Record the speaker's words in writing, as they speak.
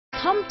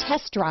Come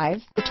test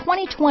drive the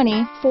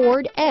 2020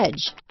 Ford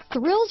Edge.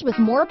 Thrills with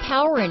more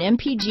power and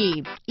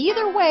MPG.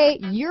 Either way,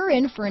 you're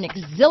in for an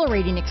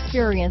exhilarating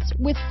experience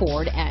with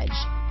Ford Edge.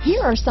 Here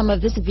are some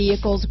of this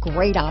vehicle's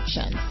great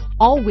options: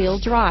 all-wheel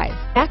drive,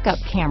 backup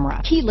camera,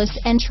 keyless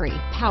entry,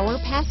 power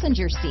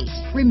passenger seat,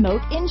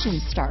 remote engine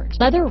start,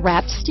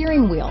 leather-wrapped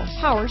steering wheel,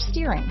 power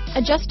steering,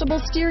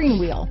 adjustable steering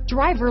wheel,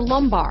 driver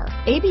lumbar,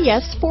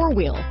 ABS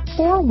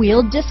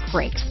four-wheel disc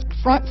brakes,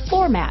 front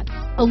floor mats,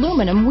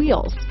 aluminum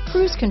wheels,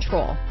 cruise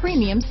control,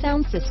 premium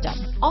sound system,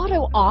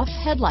 auto-off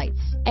headlights,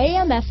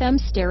 AM/FM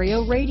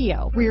stereo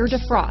radio, rear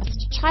defrost,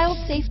 child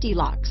safety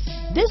locks.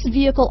 This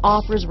vehicle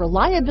offers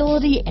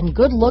reliability and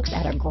good looks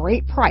at a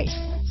great price.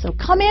 So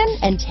come in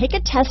and take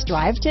a test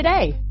drive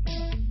today.